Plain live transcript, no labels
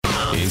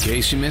In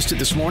case you missed it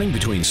this morning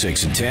between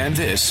 6 and 10,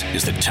 this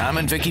is the Tom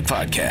and Vicky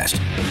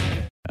Podcast.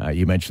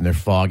 You mentioned they're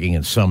fogging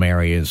in some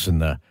areas in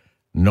the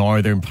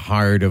northern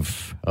part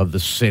of the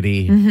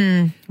city.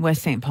 Mm-hmm.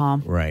 West St.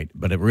 Paul. Right,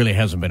 but it really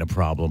hasn't been a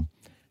problem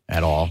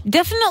at all.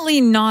 Definitely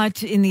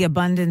not in the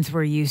abundance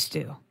we're used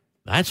to.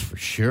 That's for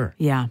sure.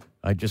 Yeah.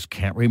 I just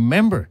can't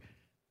remember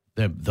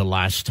the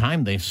last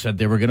time they said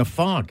they were going to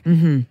fog.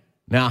 Mm-hmm.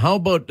 Now, how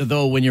about,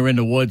 though, when you're in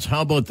the woods,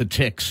 how about the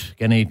ticks?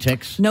 Get any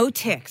ticks? No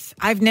ticks.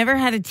 I've never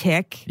had a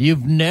tick.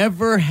 You've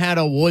never had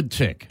a wood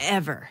tick?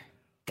 Ever.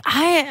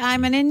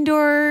 I'm an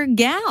indoor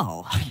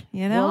gal,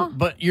 you know? Well,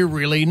 but you're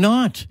really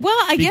not. Well,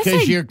 I guess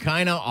because you're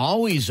kind of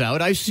always out.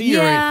 I see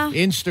your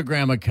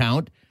Instagram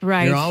account.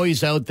 Right. You're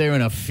always out there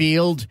in a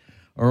field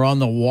or on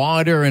the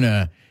water in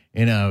a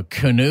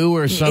canoe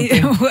or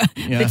something.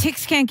 The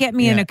ticks can't get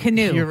me in a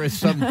canoe. You're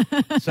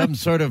some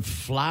sort of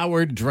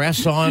flowered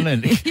dress on,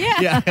 and that's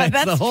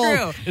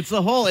true. It's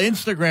the whole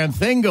Instagram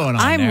thing going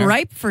on. I'm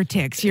ripe for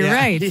ticks. You're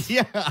right.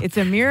 Yeah. It's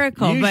a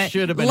miracle. You but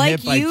should have been like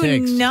hit by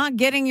ticks. you not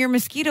getting your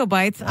mosquito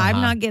bites,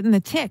 I'm not getting the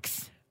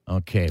ticks.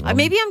 Okay. Well,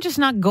 Maybe I'm just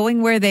not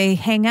going where they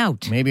hang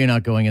out. Maybe you're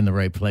not going in the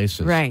right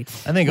places. Right.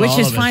 I think Which all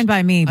is of us, fine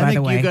by me, by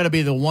the way. I think you got to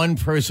be the one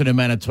person in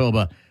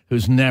Manitoba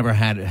who's never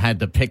had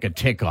to pick a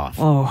tick off.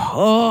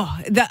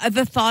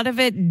 The thought of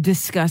it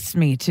disgusts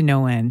me to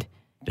no end.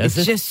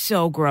 It's just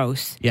so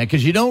gross. Yeah,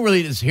 because you don't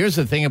really. Here's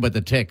the thing about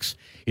the ticks: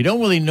 you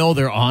don't really know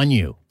they're on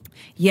you.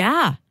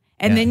 Yeah.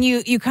 And then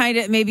you kind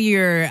of, maybe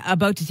you're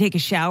about to take a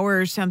shower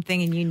or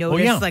something and you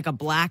notice like a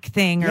black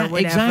thing or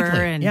whatever.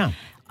 Exactly.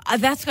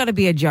 And that's got to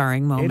be a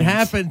jarring moment. It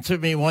happened to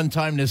me one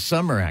time this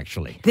summer,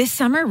 actually. This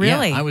summer,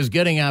 really? Yeah, I was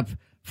getting up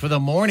for the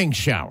morning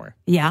shower.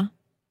 Yeah.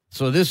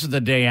 So this is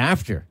the day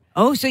after.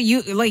 Oh, so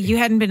you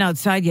hadn't been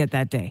outside yet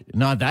that day?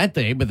 Not that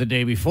day, but the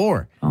day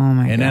before. Oh,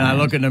 my God. And then I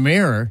look in the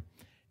mirror,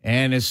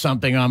 and it's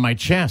something on my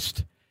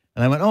chest.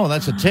 And I went, oh,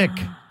 that's a tick.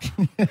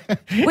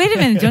 Wait a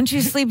minute. Don't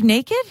you sleep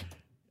naked?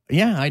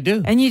 Yeah, I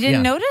do. And you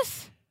didn't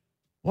notice?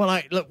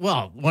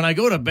 Well, when I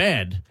go to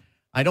bed,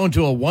 I don't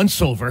do a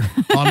once-over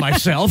on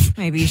myself.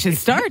 Maybe you should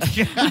start.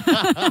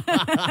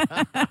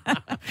 I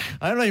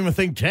don't even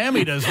think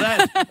Tammy does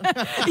that.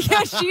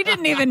 Yeah, she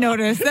didn't even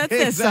notice. That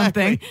says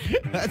something.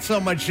 That's how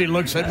much she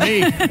looks at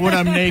me when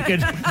I'm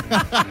naked.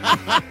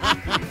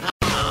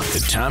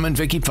 The Tom and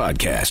Vicky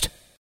Podcast.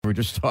 We're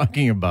just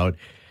talking about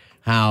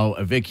how,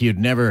 Vicky, you'd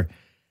never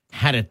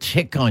had a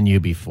tick on you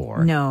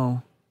before.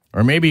 No.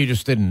 Or maybe you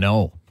just didn't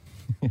know.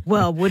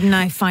 Well, wouldn't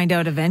I find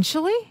out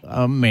eventually?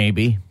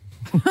 Maybe.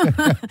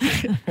 But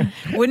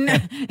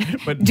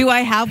do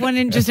I have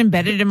one just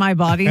embedded in my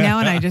body now,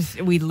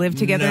 and we live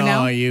together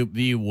now? No,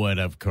 you would,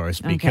 of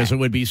course, because it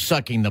would be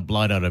sucking the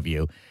blood out of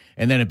you,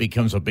 and then it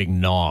becomes a big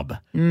knob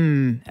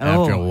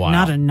after a while.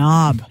 Not a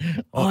knob.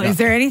 Is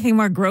there anything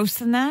more gross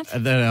than that?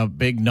 Then a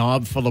big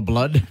knob full of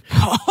blood.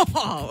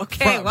 Oh,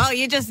 okay. Well,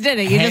 you just did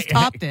it. You just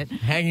topped it.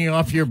 Hanging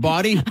off your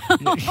body?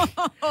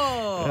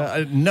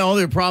 No,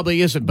 there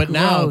probably isn't. But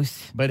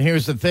Gross. But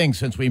here's the thing.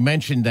 Since we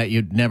mentioned that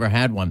you'd never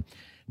had one,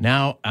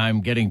 now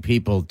I'm getting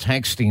people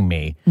texting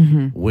me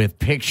with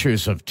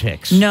pictures of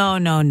ticks. No.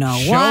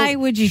 Why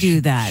would you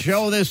do that?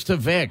 Show this to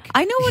Vic.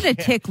 I know what a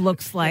tick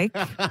looks like.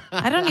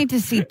 I don't need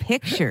to see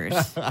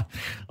pictures.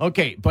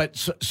 Okay, but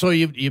so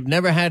you've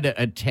never had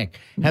a tick.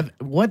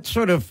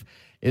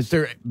 Is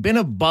there been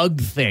a bug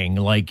thing,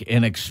 like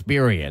an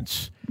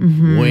experience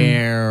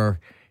where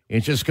it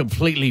just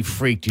completely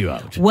freaked you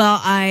out? Well,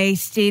 I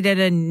stayed at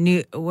a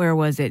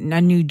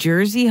New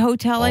Jersey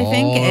hotel, I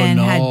think, and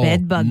had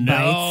bed bug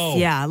bites.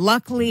 Yeah,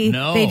 luckily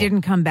they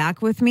didn't come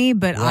back with me,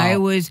 but I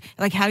was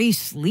like, how do you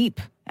sleep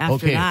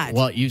after that?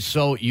 Well,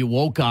 you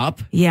woke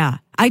up. Yeah,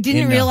 I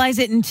didn't realize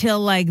it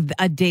until like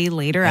a day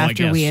later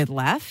after we had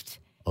left.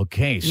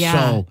 Okay,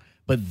 yeah.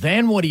 But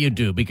then what do you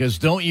do? Because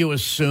don't you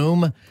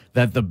assume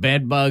that the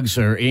bed bugs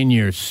are in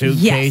your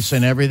suitcase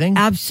and everything?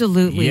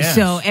 Absolutely. Yes,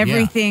 so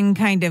everything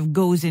kind of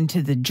goes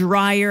into the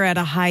dryer at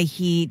a high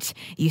heat.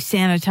 You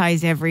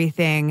sanitize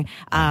everything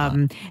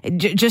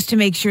just to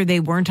make sure they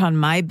weren't on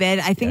my bed.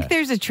 I think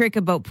there's a trick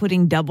about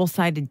putting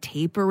double-sided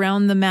tape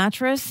around the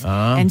mattress.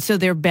 And so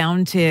they're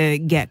bound to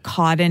get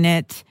caught in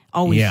it.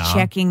 Always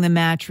checking the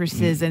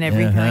mattresses and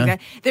everything like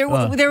that. There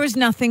was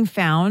nothing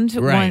found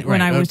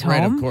when I was home.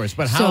 Right, of course.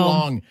 But how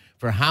long,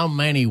 for how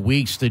many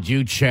weeks did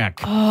you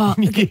check?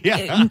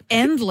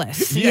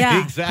 Endless.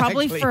 Yeah, exactly.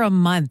 Probably for a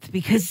month,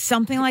 because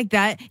something like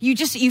that, you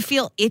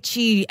feel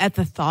itchy at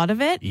the thought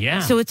of it. Yeah.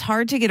 So it's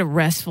hard to get a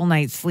restful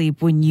night's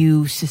sleep when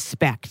you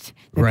suspect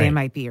that they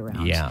might be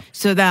around. Yeah.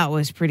 So that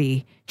was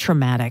pretty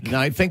traumatic. Now,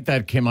 I think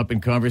that came up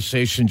in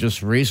conversation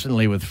just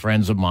recently with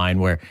friends of mine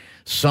where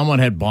someone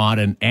had bought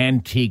an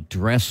antique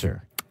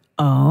dresser.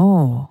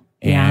 Oh,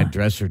 yeah. And a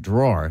dresser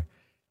drawer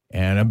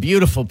and a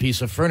beautiful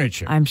piece of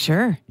furniture. I'm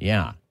sure.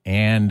 Yeah.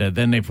 And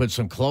then they put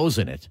some clothes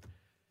in it.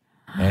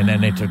 And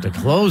then they took the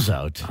clothes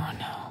out. Oh,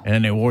 no. And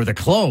then they wore the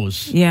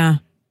clothes. Yeah.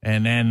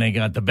 And then they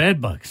got the bed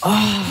bugs.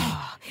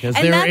 Oh. because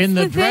they're in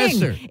the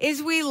dresser. Thing,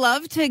 is we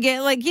love to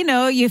get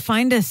you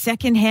find a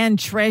secondhand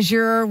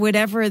treasure or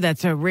whatever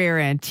that's a rare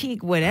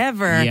antique,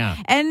 whatever. Yeah.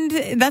 And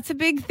that's a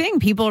big thing.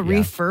 People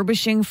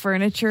refurbishing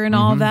furniture and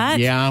all that.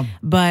 Yeah.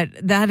 But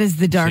that is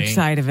the dark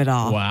side of it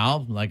all.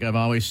 Well, like I've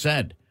always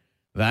said,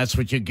 that's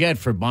what you get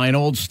for buying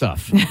old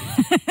stuff.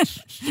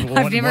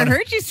 I've never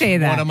heard you say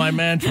that. One of my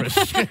mantras.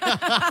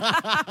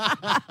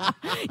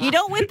 You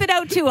don't whip it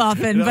out too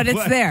often, but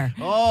it's there.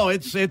 Oh,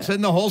 it's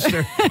in the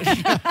holster.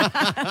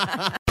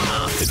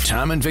 The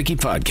Tom and Vicky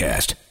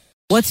Podcast.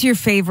 What's your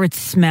favorite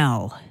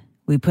smell?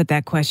 We put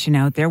that question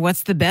out there.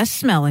 What's the best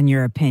smell in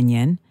your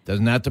opinion?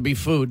 Doesn't have to be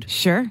food.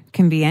 Sure,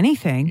 can be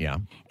anything. Yeah.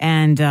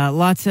 And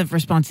lots of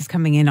responses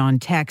coming in on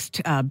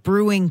text.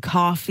 Brewing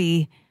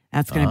coffee,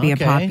 that's going to be a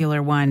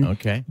popular one.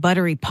 Okay.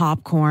 Buttery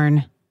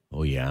popcorn.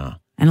 Oh, yeah.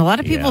 And a lot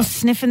of people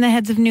sniffing the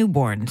heads of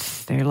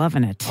newborns. They're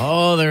loving it.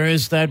 Oh, there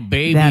is that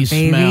baby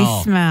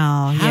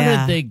smell. How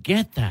did they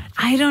get that?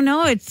 I don't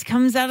know. It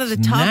comes out of the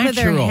top of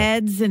their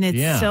heads, and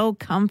it's so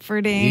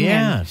comforting.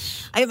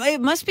 Yes.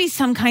 It must be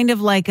some kind of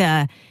like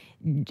an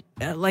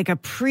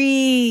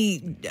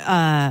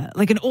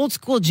old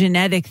school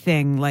genetic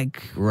thing,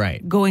 like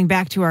going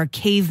back to our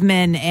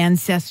cavemen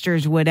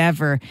ancestors,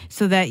 whatever,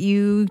 so that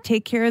you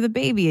take care of the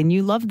baby and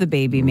you love the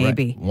baby,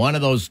 maybe. Right. One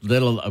of those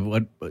little,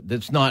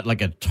 it's not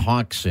like a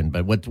toxin,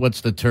 but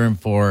what's the term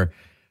for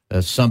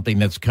something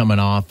that's coming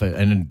off,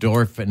 an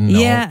endorphin?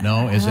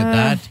 No, is it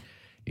that?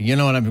 You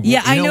know what I'm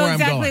Yeah, I know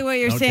exactly what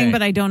you're saying,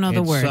 but I don't know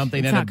the word.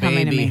 Something that a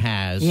baby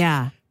has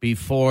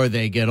before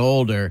they get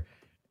older.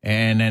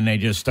 And then they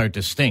just start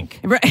to stink.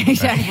 Right,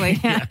 exactly.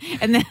 Yeah.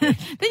 And then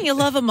you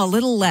love them a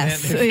little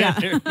less.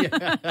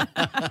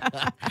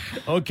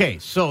 Okay,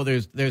 so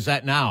there's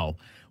that now.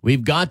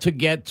 We've got to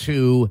get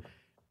to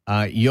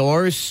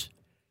yours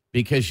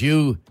because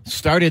you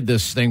started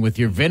this thing with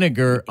your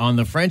vinegar on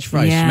the French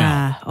fry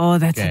smell. Oh,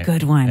 that's a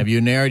good one. Have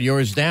you narrowed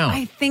yours down?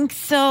 I think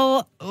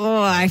so.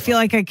 Oh, I feel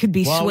like I could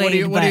be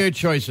swayed. What are your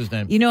choices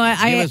then? You know,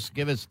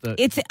 give us the.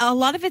 It's a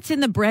lot of it's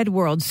in the bread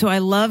world, so I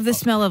love the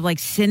smell of like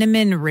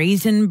cinnamon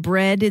raisin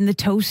bread in the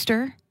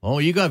toaster. Oh,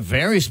 you got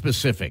very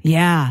specific.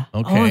 Yeah.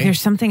 Okay. Oh,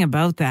 there's something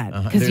about that.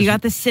 Because you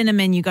got the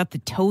cinnamon, you got the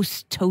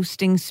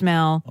toasting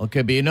smell.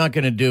 Okay, but you're not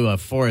going to do a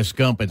Forrest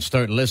Gump and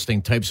start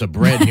listing types of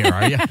bread here,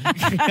 are you?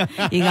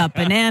 You got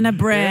banana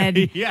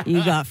bread.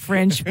 You got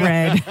French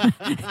bread.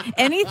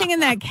 Anything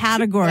in that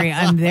category,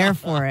 I'm there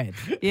for it.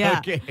 Yeah.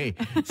 Okay.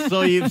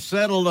 So you've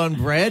settled on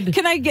bread?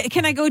 Can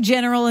I go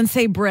general and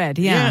say bread?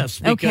 Yeah. Yes,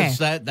 because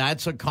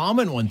that's a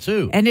common one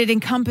too. And it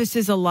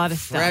encompasses a lot of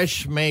stuff.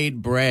 Fresh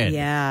made bread.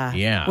 Yeah.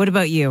 Yeah. What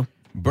about you?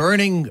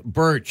 Burning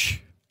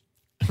birch.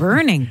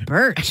 Burning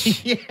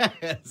birch?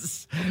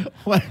 Yes.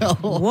 Well.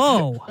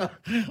 Whoa.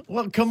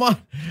 Well, come on.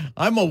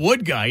 I'm a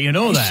wood guy. You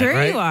know that, Sure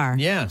right? you are.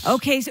 Yes.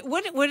 Okay. So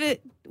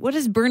what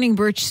does burning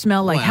birch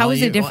smell like? How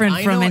is it different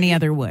from any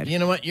other wood? You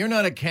know what? You're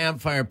not a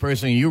campfire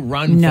person. You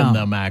run from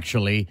them,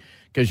 actually,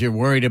 because you're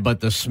worried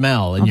about the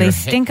smell. And they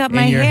stink up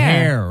my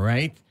hair,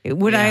 right?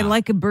 Would I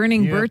like a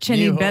burning birch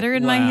any better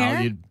in my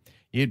hair?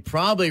 You'd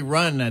probably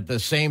run at the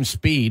same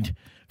speed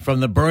from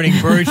the burning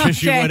birch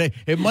as you would.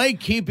 It might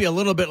keep you a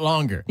little bit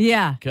longer.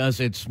 Yeah. Because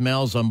it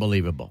smells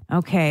unbelievable.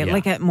 Okay. Yeah.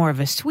 Like more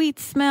of a sweet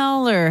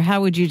smell, or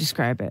how would you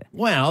describe it?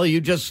 Well, you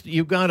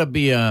got to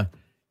be a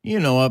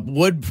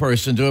wood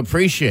person to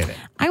appreciate it.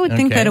 I would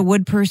think that a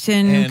wood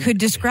person could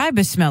describe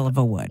a smell of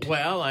a wood.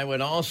 Well, I would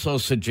also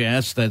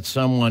suggest that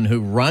someone who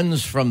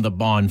runs from the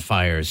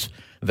bonfires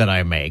that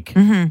I make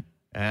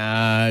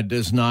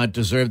does not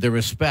deserve the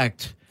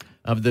respect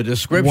of the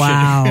description.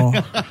 Wow.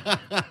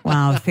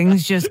 Wow,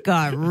 things just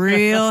got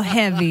real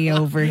heavy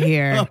over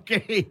here.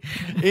 Okay.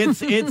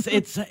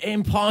 It's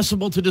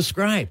impossible to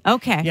describe.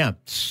 Okay. Yeah.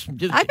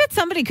 I bet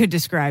somebody could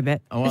describe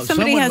it. If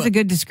somebody has a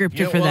good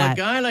descriptor for that. A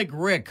guy like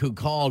Rick who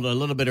called a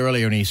little bit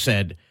earlier and he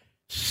said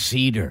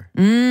cedar.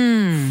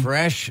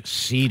 Fresh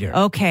cedar.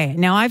 Okay.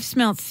 Now I've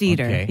smelled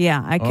cedar. Okay.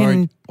 Yeah, I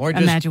can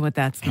imagine what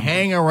that's like.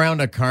 Hang around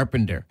a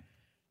carpenter.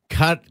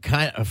 Cut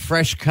a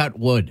fresh cut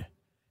wood.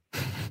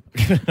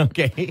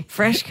 Okay.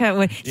 Fresh cut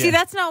wood. Yeah. See,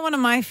 that's not one of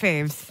my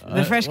faves.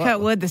 The fresh cut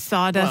wood, the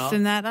sawdust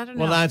and that. I don't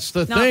know. Well, that's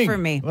the thing. Not for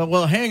me.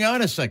 Well, hang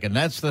on a second.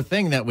 That's the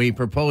thing that we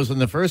proposed in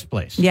the first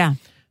place. Yeah.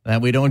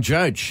 That we don't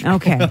judge.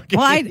 Okay.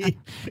 Well,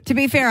 to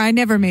be fair, I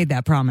never made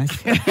that promise.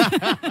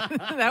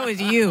 That was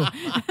you.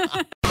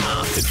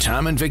 The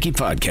Tom and Vicky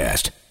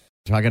Podcast.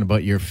 Talking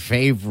about your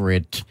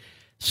favorite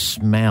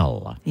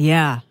smell.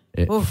 Yeah.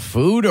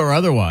 Food or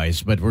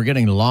otherwise, but we're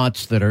getting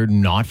lots that are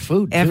not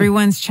food, too.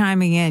 Everyone's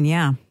chiming in,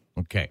 yeah.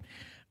 Okay.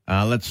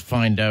 Let's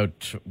find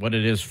out what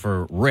it is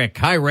for Rick.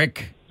 Hi,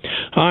 Rick.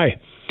 Hi.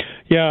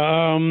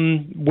 Yeah,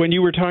 when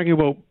you were talking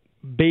about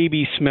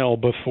baby smell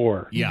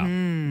before,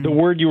 the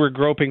word you were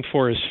groping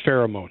for is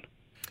pheromone.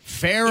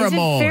 Pheromone. Is it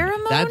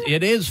pheromone?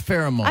 It is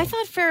pheromone. I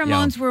thought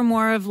pheromones were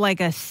more of like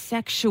a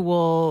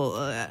sexual...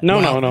 No.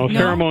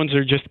 Pheromones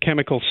are just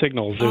chemical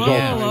signals. There's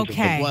all kinds of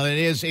them. Well, it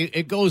is.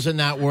 It goes in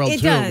that world, too.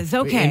 It does,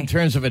 okay. In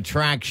terms of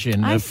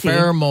attraction, I the see.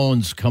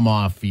 pheromones come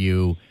off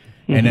you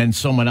and then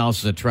someone else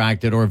is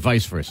attracted, or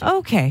vice versa.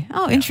 Okay.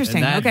 Oh,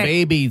 interesting. And that Okay.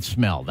 baby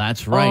smell,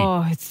 that's right.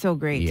 Oh, it's so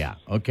great. Yeah,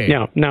 okay.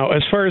 Yeah. Now,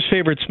 as far as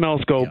favorite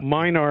smells go,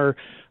 mine are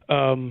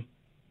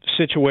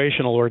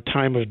situational or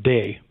time of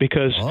day,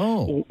 because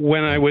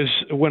when I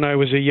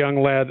was a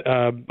young lad,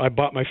 I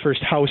bought my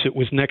first house. It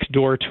was next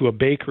door to a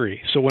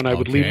bakery, so when I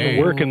would leave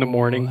for work in the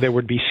morning, there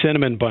would be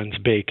cinnamon buns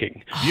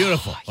baking.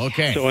 Beautiful.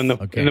 Okay. So in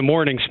the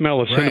morning, smell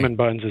of cinnamon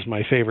buns is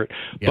my favorite.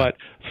 Yeah. But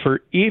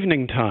for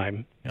evening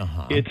time,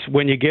 it's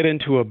when you get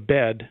into a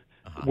bed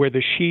where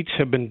the sheets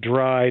have been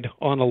dried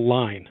on a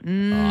line.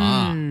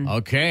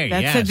 Okay.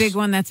 That's a big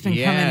one that's been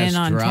coming in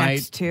on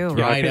text too.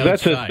 Right.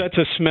 That's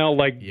a smell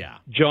like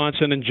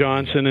Johnson &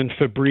 Johnson and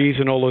Febreze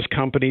and all those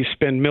companies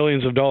spend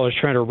millions of dollars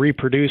trying to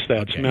reproduce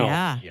that smell.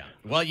 Yeah.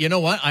 Well, you know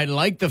what? I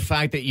like the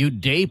fact that you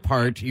day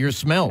part your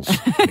smells.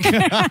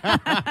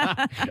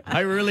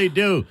 I really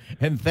do.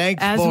 And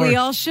thanks As for we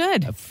all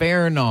should.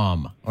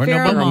 Pheromone.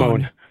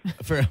 Pheromone.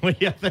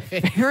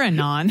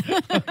 Pheronon.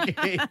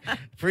 Okay.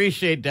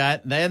 Appreciate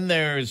that. Then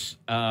there's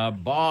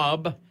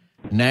Bob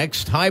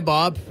next. Hi,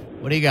 Bob.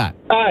 What do you got?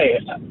 Hi.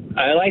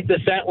 I like the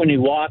scent when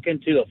you walk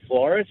into a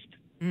florist.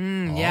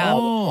 Yeah.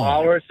 All the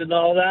flowers and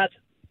all that.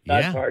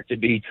 That's Yeah. hard to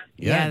beat.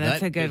 Yeah,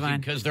 that's a good one.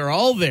 Because they're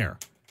all there.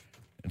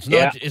 It's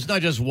not. It's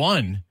not just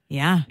one.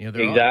 Yeah. Yeah,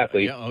 they're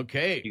Exactly. All,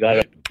 okay. You got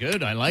it.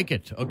 Good. I like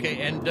it. Okay.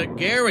 And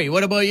Gary,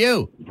 what about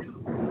you?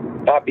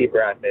 Puppy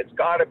breath. It's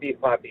got to be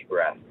puppy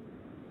breath.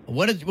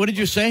 What did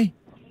you say?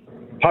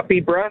 Puppy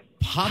breath?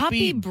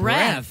 Puppy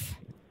breath.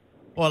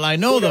 Well, I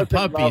know Who the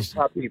doesn't puppies.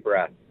 love puppy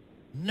breath.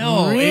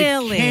 No,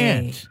 Really? it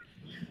can't.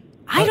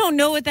 I don't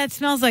know what that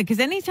smells like, because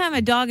anytime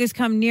a dog has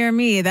come near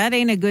me, that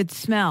ain't a good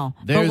smell.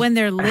 But There's- when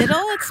they're little,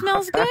 it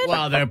smells good.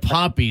 Well, they're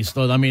puppies,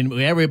 though. I mean,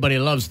 everybody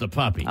loves the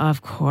puppy.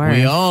 Of course.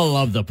 We all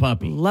love the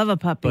puppy. love a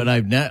puppy. But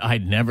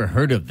I'd never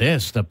heard of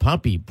this, the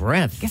puppy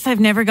breath. guess I've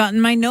never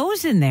gotten my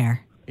nose in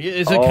there.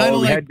 Is it kind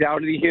of like... head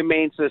down to the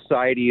Humane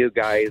Society, you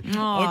guys.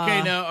 Aw.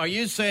 Okay, now, are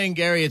you saying,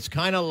 Gary, it's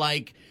kind of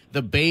like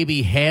the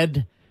baby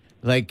head?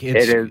 Like it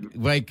is.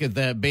 Like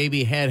the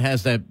baby head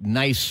has that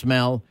nice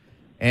smell,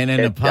 and then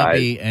the It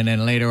puppy, and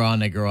then later on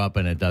they grow up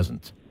and it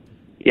doesn't.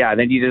 Yeah,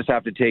 then you just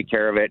have to take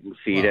care of it and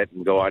feed it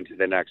and go on to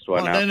the next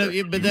one. Well,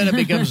 after. but then it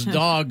becomes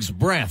dog's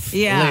breath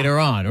Yeah. later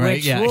on, right?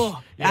 Which, yeah. whoa.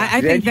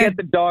 I then think you that get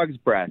the dog's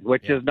breath,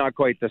 which is not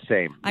quite the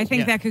same. I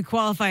think that could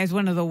qualify as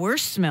one of the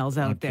worst smells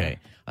out there.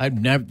 I've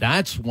never.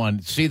 That's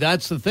one. See,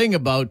 that's the thing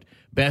about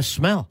best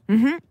smell.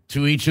 Mm-hmm.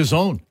 To each his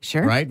own.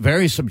 Sure. Right.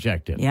 Very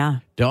subjective. Yeah.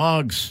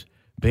 Dogs,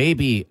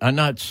 baby.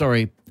 Not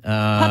sorry.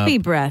 Puppy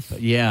breath.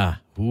 Yeah.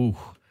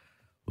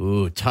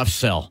 Ooh, tough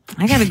sell.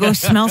 I got to go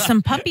smell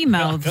some puppy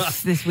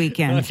mouths this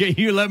weekend. Okay,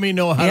 you let me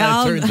know how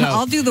that turns out.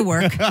 I'll do the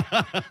work.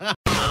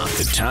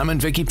 The Tom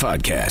and Vicky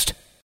Podcast.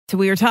 So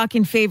we were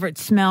talking favorite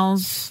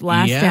smells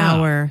last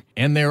hour.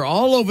 And they're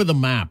all over the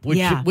map,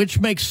 which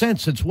makes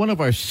sense. It's one of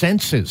our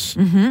senses.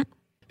 Mm-hmm.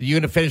 You're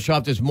going to finish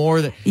off this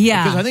more?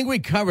 Because I think we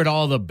covered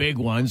all the big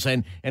ones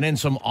and then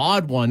some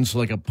odd ones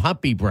like a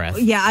puppy breath.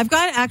 Yeah, I've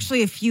got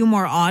actually a few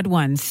more odd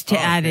ones to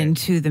add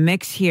into the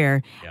mix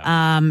here.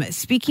 Yeah.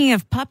 Speaking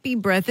of puppy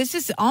breath, this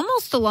is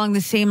almost along the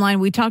same line.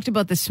 We talked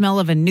about the smell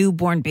of a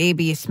newborn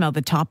baby. You smell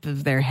the top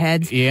of their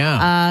heads.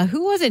 Yeah.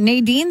 Who was it?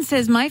 Nadine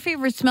says, my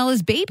favorite smell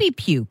is baby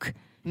puke.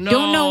 No,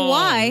 don't know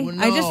why.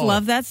 no. I just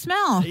love that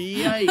smell.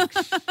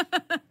 Yikes.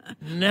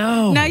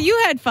 No. Now,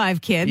 you had 5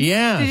 kids.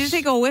 Yes. Did you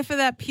take a whiff of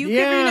that puke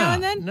every now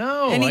and then?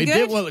 No, Any I good?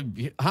 did. Well,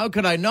 how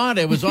could I not?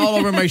 It was all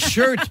over my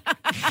shirt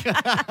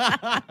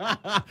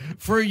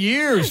for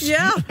years.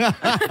 Yeah.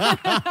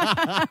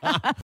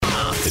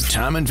 The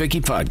Tom and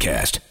Vicky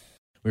Podcast.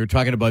 We were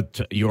talking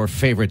about your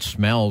favorite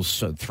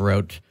smells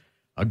throughout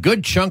a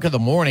good chunk of the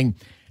morning.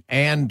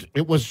 And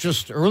it was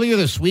just earlier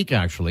this week,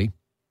 actually.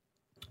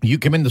 You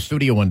came in the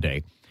studio one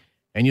day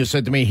and you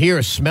said to me,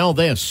 here, smell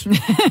this.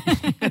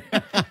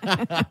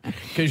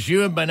 Because you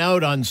have been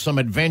out on some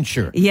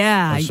adventure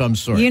of some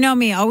sort. You know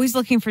me, always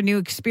looking for new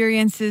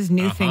experiences,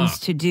 new things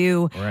to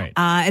do. Right.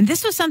 And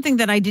this was something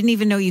that I didn't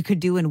even know you could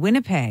do in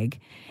Winnipeg.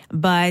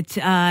 But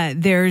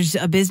there's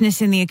a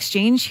business in the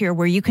Exchange here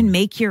where you can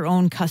make your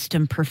own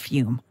custom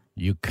perfume.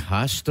 You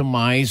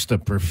customized a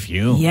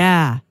perfume.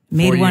 Yeah.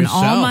 Made one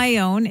yourself. all my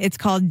own. It's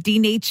called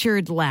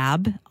Denatured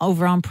Lab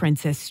over on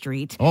Princess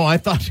Street. Oh, I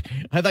thought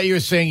you were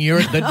saying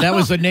that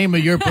was the name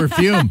of your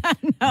perfume.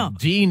 No.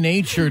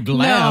 Denatured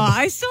Lab. No,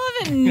 I still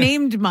haven't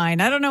named mine.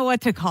 I don't know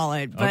what to call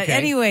it. But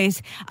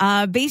anyways,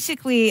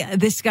 basically,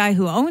 this guy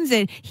who owns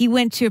it, he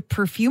went to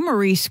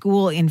perfumery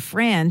school in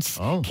France,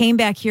 came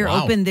back here,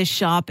 opened this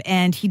shop,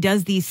 and he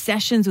does these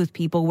sessions with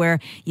people where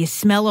you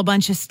smell a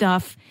bunch of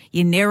stuff,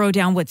 you narrow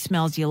down what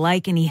smells you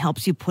like, and he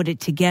helps you put it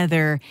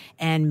together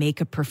and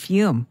make a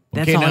perfume.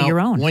 That's all now, your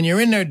own. When you're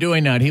in there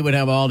doing that, he would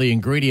have all the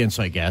ingredients,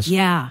 I guess.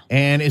 Yeah.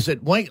 And is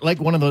it like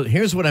one of those?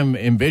 Here's what I'm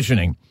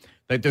envisioning.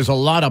 Like there's a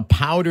lot of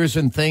powders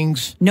and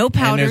things. No and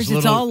powders. there's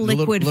It's all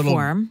liquid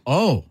form.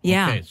 Oh,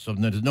 Yeah. okay. So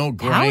there's no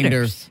grinder.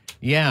 Powders.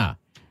 Yeah.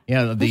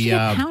 Yeah, Where'd you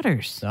get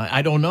powders.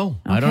 I don't know.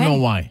 Okay. I don't know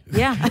why.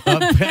 Yeah.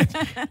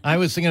 I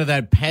was thinking of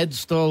that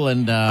pedestal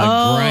and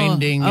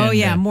grinding. Oh, and,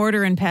 yeah,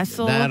 mortar and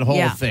pestle. that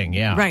whole thing,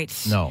 yeah. Right.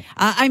 No.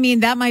 I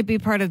mean, that might be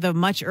part of the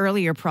much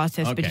earlier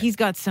process, but Okay. he's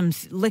got some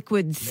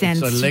liquid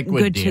scents It's a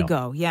liquid good deal. to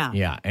go. Yeah.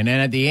 Yeah, and then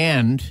at the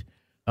end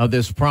of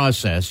this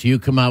process, you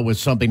come out with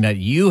something that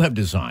you have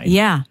designed.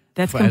 Yeah,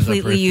 that's as a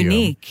completely perfume.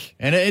 unique.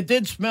 And it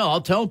did smell.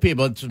 I'll tell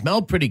people it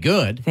smelled pretty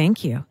good.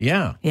 Thank you.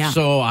 Yeah. Yeah.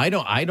 So I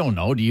don't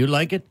know. Do you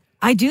like it?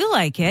 I do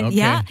like it. Okay.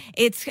 Yeah.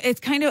 It's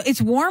kind of,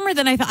 it's warmer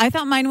than I thought. I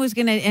thought mine was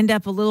going to end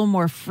up a little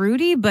more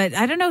fruity, but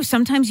I don't know.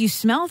 Sometimes you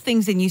smell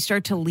things and you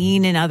start to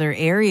lean in other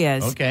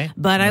areas. Okay.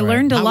 But I All right.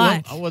 learned a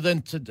lot. Well,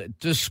 then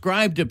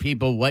describe to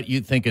people what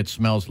you think it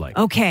smells like.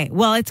 Okay.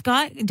 Well, it's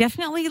got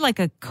definitely like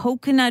a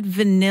coconut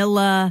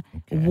vanilla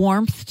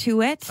warmth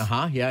to it.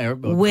 Yeah.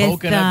 With,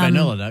 coconut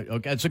vanilla.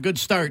 Okay. It's a good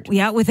start.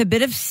 Yeah. With a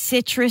bit of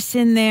citrus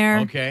in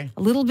there. Okay.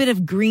 A little bit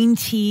of green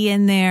tea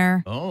in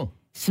there. Oh.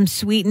 Some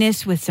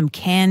sweetness with some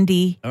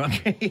candy.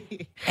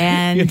 Okay.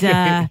 And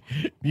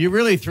you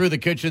really threw the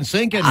kitchen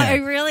sink in there. I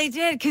really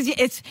did,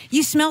 because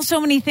you smell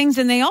so many things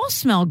and they all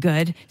smell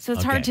good, so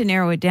it's hard to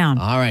narrow it down.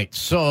 All right.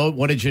 So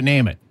what did you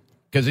name it?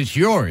 Because it's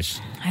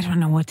yours. I don't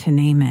know what to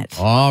name it.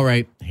 All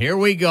right. Here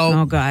we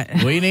go. Oh,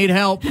 God. We need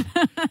help.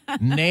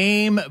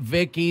 Name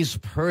Vicky's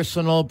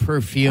personal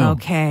perfume.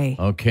 Okay.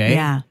 Okay.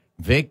 Yeah.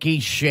 Vicky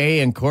Shea,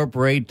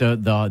 incorporate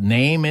the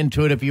name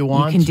into it if you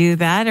want. You can do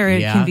that, or it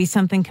Yeah. can be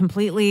something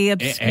completely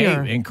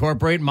obscure. Hey,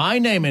 incorporate my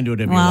name into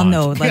it if you Well, want.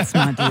 no, let's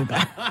not do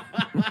that.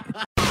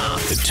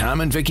 The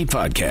Tom and Vicky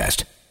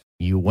Podcast.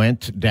 You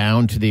went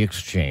down to the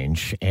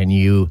exchange and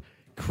you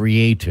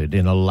created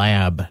in a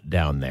lab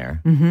down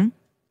there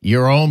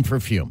your own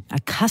perfume. A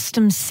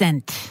custom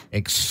scent.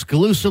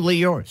 Exclusively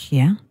yours.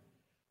 Yeah.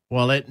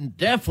 Well, it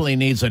definitely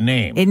needs a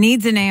name. It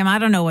needs a name. I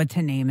don't know what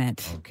to name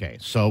it. Okay,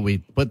 so we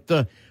put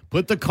the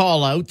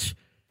call out.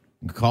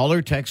 Call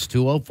or text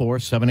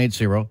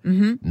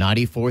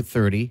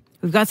 204-780-9430.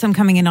 We've got some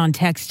coming in on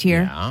text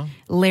here. Yeah.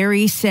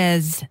 Larry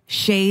says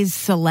Shea's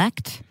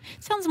Select.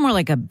 Sounds more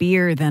like a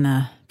beer than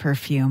a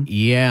perfume.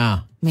 Yeah.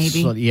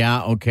 Maybe. So,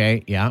 yeah,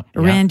 okay, yeah.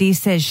 Randy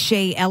says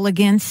Shea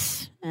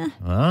Elegance.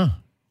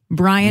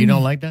 Brian. You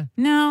don't like that?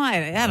 No,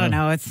 I don't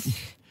know. It's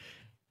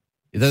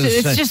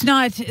doesn't just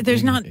not,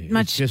 there's not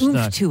much just oomph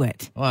not- to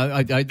it. Well,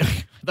 I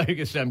thought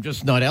you said I'm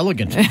just not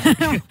elegant.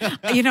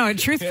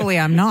 Truthfully,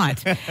 I'm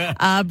not.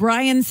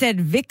 Brian said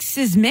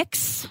Vic's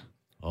Mix.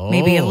 Oh,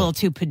 Maybe a little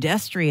too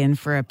pedestrian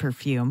for a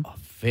perfume.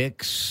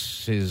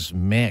 Vic's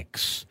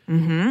Mix.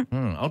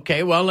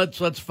 Okay, well,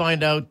 let's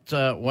find out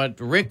what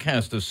Rick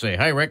has to say.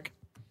 Hi, Rick.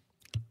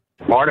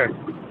 Morning.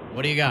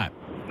 What do you got?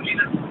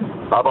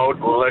 How about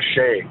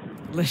Lachey?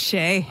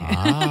 Lachey.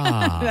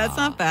 That's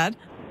not bad.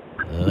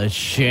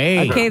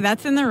 Lachey. Okay,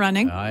 that's in the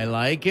running. I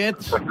like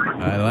it.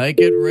 I like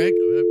it, Rick.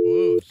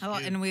 Whoa, Oh,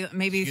 and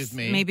excuse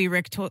me. maybe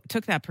Rick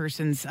took that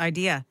person's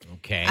idea.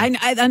 Okay.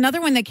 Another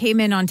one that came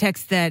in on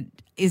text that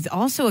is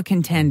also a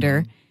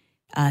contender,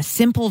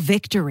 Simple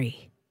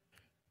Victory.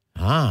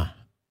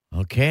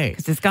 Okay.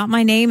 Because it's got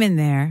my name in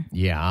there,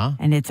 Yeah.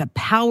 and it's a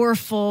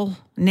powerful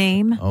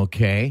name,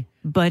 Okay.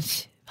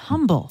 but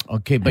humble.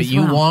 Okay, but as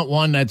you well. want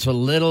one that's a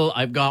little.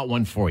 I've got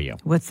one for you.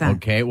 What's that?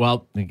 Okay,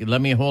 well,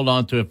 let me hold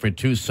on to it for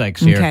 2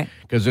 secs here Okay.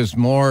 because there's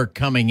more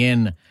coming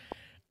in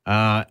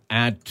on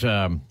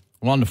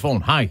the phone.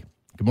 Hi,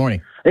 good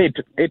morning. Hey,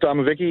 Tom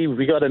and Vicky,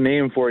 we got a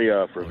name for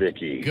you for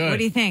Vicky. Good. What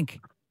do you think?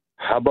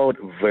 How about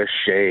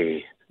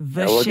Vichy?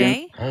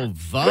 Vichy? Oh,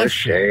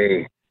 Vish.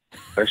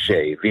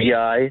 Vichy.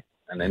 V-I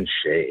and then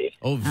Shay.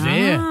 Oh,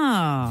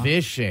 Oh.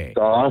 Vishay.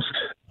 Soft,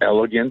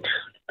 elegant,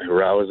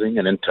 arousing,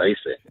 and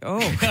enticing. Oh.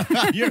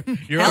 You're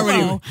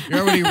Hello.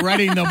 already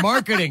writing the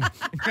marketing.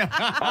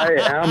 I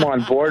am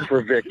on board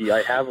for Vicky.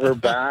 I have her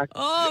back.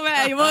 Oh,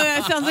 man. Well,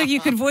 that sounds like you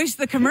could voice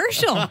the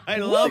commercial. I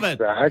love it.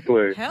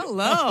 Exactly.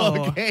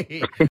 Hello.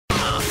 Okay.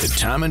 The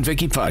Tom and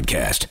Vicky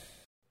Podcast.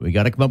 We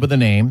got to come up with a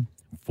name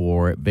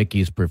for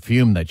Vicky's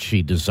perfume that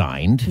she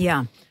designed.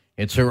 Yeah.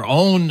 It's her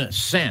own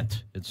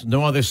scent. It's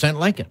no other scent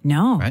like it.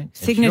 No. Right? It's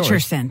Signature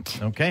yours. scent.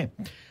 Okay.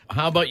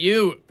 How about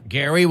you,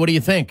 Gary? What do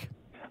you think?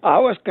 I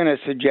was going to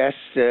suggest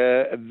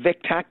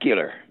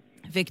Victacular.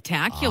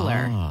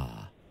 Victacular.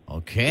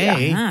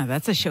 Okay.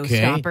 That's a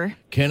Okay. showstopper.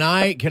 Can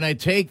I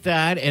take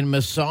that and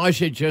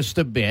massage it just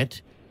a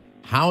bit?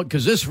 How?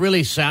 Because this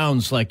really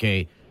sounds like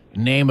a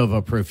name of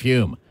a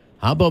perfume.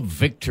 How about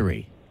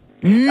Victory?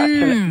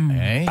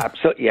 Hey?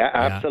 Absolutely,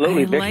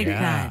 absolutely. I Vic- like Yeah,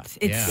 that.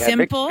 It's yeah.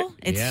 simple.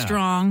 It's Yeah.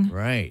 strong.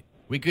 Right.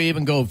 We could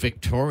even go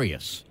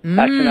Victorious.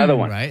 That's another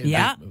one. Right.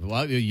 Yeah.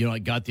 Well,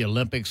 got the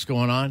Olympics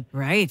going on,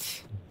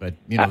 Right. but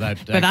that.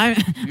 But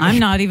I'm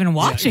not even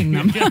watching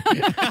them.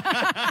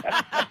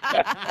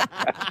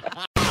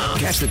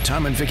 Catch the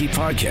Tom and Vicky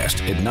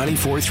Podcast at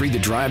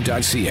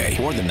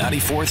 943thedrive.ca or the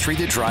 943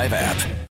 The Drive app.